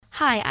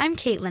Hi, I'm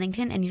Kate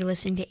Lennington, and you're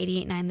listening to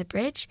 88.9 The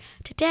Bridge.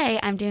 Today,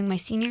 I'm doing my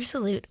senior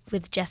salute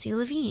with Jessie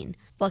Levine.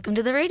 Welcome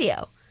to the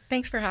radio.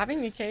 Thanks for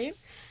having me, Kate.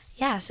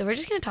 Yeah, so we're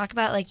just going to talk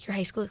about your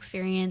high school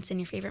experience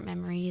and your favorite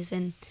memories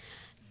and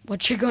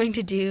what you're going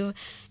to do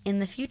in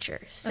the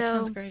future. So, that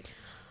sounds great.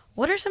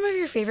 What are some of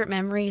your favorite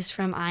memories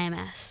from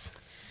IMS?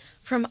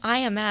 From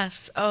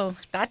IMS? Oh,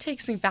 that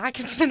takes me back.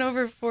 It's been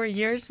over 4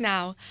 years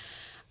now.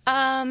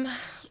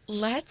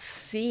 Let's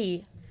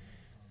see.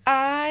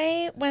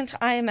 I went to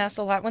IMS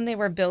a lot when they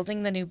were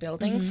building the new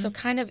building. Mm-hmm. So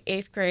kind of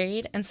 8th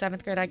grade and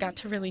 7th grade, I got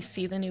to really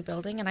see the new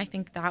building. And I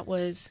think that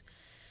was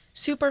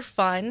super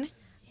fun.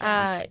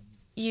 Yeah.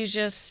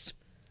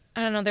 I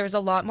don't know, there was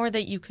a lot more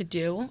that you could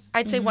do.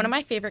 I'd say one of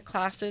my favorite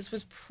classes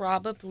was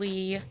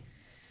probably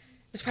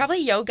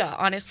yoga,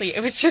 honestly.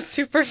 It was just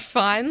super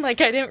fun. I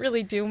didn't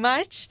really do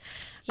much.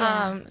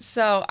 Yeah.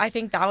 So I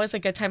think that was a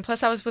good time.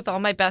 Plus, I was with all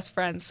my best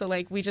friends. So,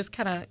 we just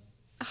kind of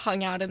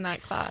hung out in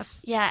that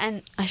class. Yeah,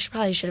 and I should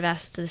have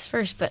asked this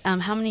first, but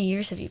how many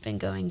years have you been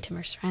going to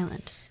Mercer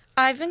Island?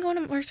 I've been going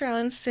to Mercer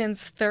Island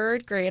since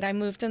 3rd grade. I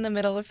moved in the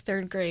middle of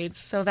 3rd grade,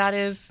 so that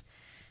is,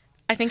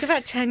 I think,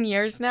 about 10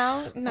 years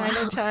now, 9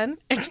 or 10.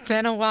 It's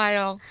been a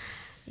while.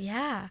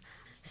 Yeah.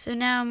 So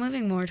now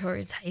moving more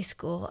towards high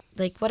school,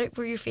 what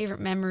were your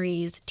favorite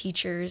memories,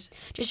 teachers,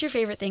 just your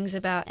favorite things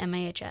about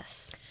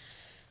MIHS?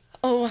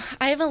 Oh,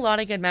 I have a lot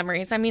of good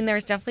memories. I mean,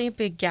 there's definitely a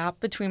big gap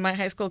between my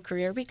high school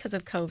career because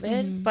of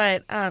COVID.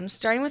 But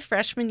starting with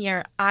freshman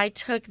year, I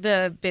took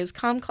the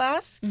BizCom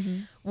class,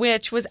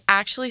 which was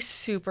actually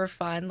super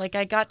fun.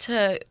 I got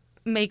to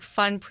make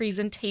fun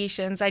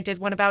presentations. I did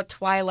one about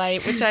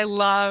Twilight, which I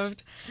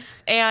loved.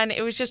 And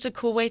it was just a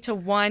cool way to,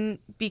 one,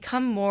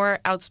 become more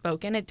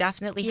outspoken. It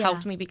definitely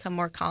helped me become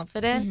more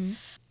confident.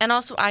 And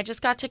also, I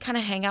just got to kind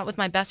of hang out with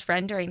my best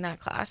friend during that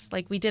class.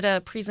 We did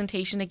a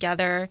presentation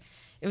together.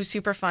 It was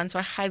super fun, so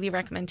I highly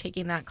recommend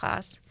taking that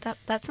class.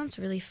 That sounds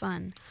really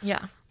fun.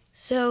 Yeah.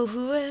 So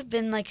who have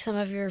been, some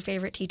of your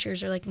favorite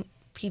teachers or,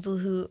 people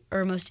who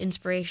are most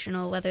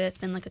inspirational, whether it's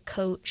been, a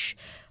coach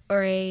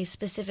or a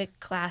specific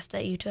class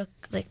that you took,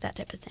 that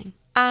type of thing?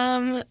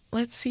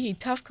 Let's see.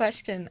 Tough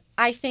question.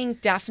 I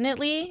think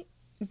definitely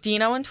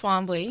Dino and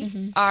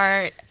Twombly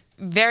are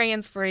very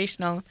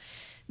inspirational.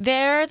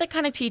 They're the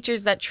kind of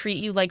teachers that treat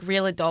you like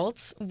real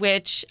adults,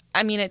 which,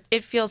 I mean,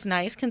 it feels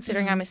nice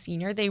considering I'm a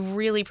senior. They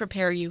really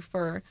prepare you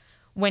for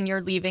when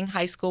you're leaving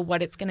high school,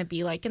 what it's going to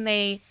be like. And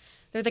they're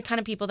the kind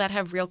of people that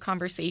have real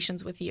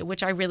conversations with you,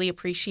 which I really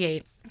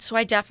appreciate. So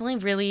I definitely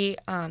really,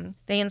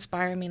 they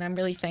inspire me, and I'm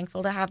really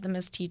thankful to have them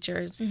as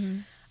teachers.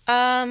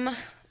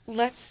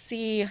 Let's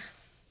see.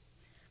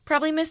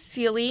 Probably Miss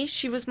Seeley.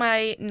 She was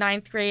my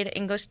 9th grade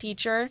English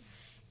teacher.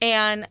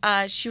 And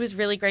she was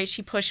really great.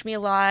 She pushed me a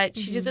lot.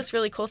 She did this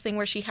really cool thing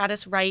where she had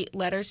us write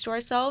letters to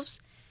ourselves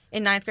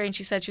in 9th grade, and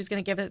she said she was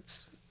going to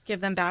give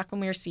them back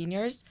when we were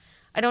seniors.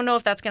 I don't know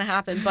if that's going to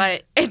happen,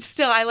 but it's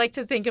still, I like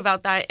to think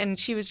about that. And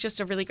she was just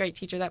a really great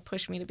teacher that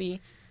pushed me to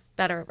be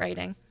better at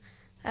writing.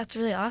 That's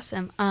really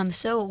awesome.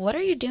 So what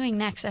are you doing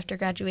next after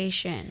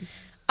graduation?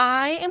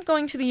 I am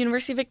going to the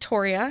University of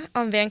Victoria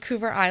on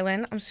Vancouver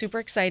Island. I'm super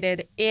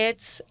excited.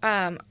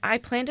 I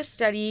plan to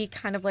study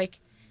kind of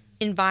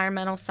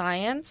environmental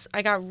science.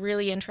 I got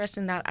really interested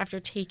in that after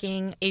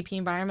taking AP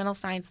Environmental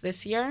Science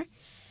this year.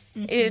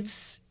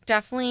 It's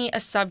definitely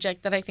a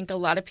subject that I think a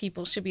lot of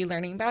people should be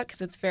learning about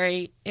because it's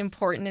very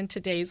important in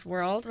today's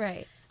world.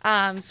 Right.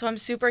 So I'm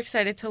super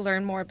excited to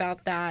learn more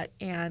about that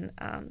and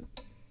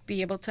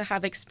be able to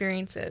have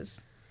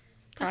experiences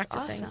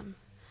practicing. That's awesome.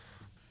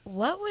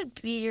 What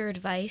would be your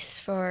advice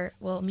for,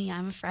 me,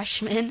 I'm a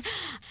freshman.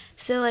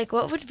 So,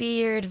 what would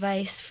be your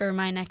advice for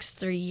my next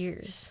 3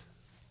 years?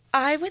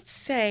 I would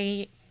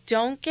say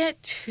don't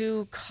get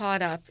too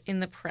caught up in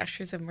the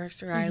pressures of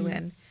Mercer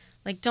Island.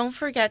 Don't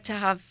forget to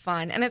have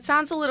fun. And it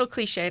sounds a little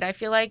cliched, I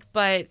feel like,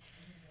 but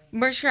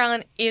Mercer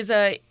Island it's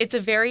a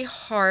very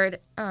hard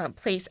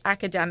place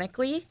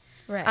academically.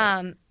 Right.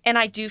 And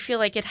I do feel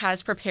like it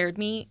has prepared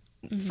me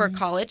for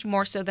college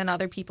more so than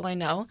other people I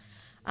know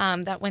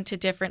that went to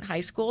different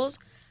high schools.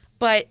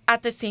 But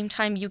at the same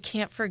time, you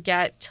can't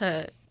forget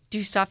to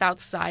do stuff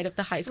outside of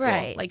the high school.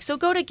 Right. So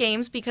go to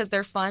games because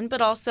they're fun,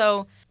 but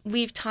also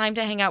leave time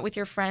to hang out with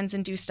your friends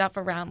and do stuff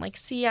around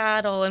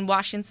Seattle and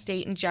Washington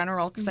State in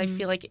general because I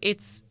feel like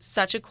it's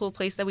such a cool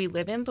place that we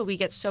live in, but we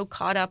get so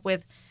caught up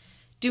with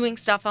doing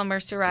stuff on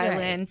Mercer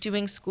Island,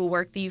 doing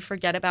schoolwork that you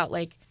forget about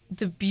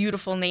the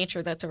beautiful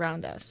nature that's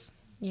around us.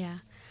 Yeah.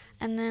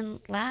 And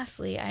then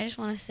lastly, I just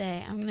want to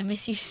say I'm going to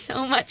miss you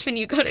so much when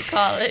you go to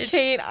college.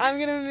 Kate, I'm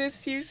going to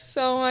miss you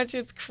so much.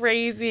 It's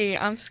crazy.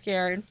 I'm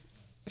scared.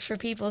 For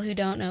people who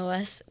don't know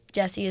us,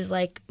 Jessie is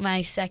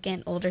my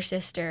second older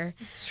sister.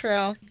 It's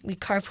true. We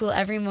carpool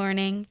every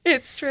morning.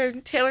 It's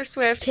true. Taylor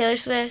Swift.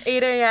 8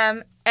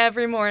 a.m.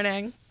 every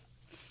morning.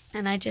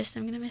 And I'm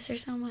going to miss her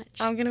so much.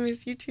 I'm going to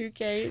miss you too,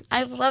 Kate.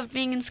 I've loved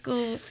being in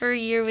school for a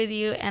year with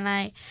you, and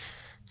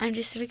I'm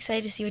just so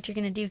excited to see what you're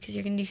going to do because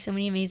you're going to do so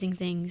many amazing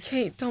things.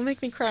 Kate, don't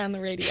make me cry on the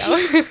radio.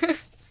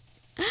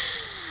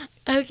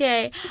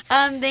 Okay.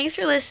 Thanks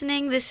for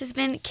listening. This has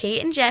been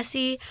Kate and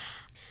Jessie.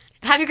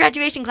 Happy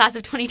graduation, class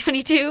of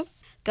 2022.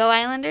 Go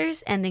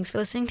Islanders, and thanks for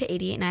listening to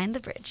 88.9 The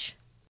Bridge.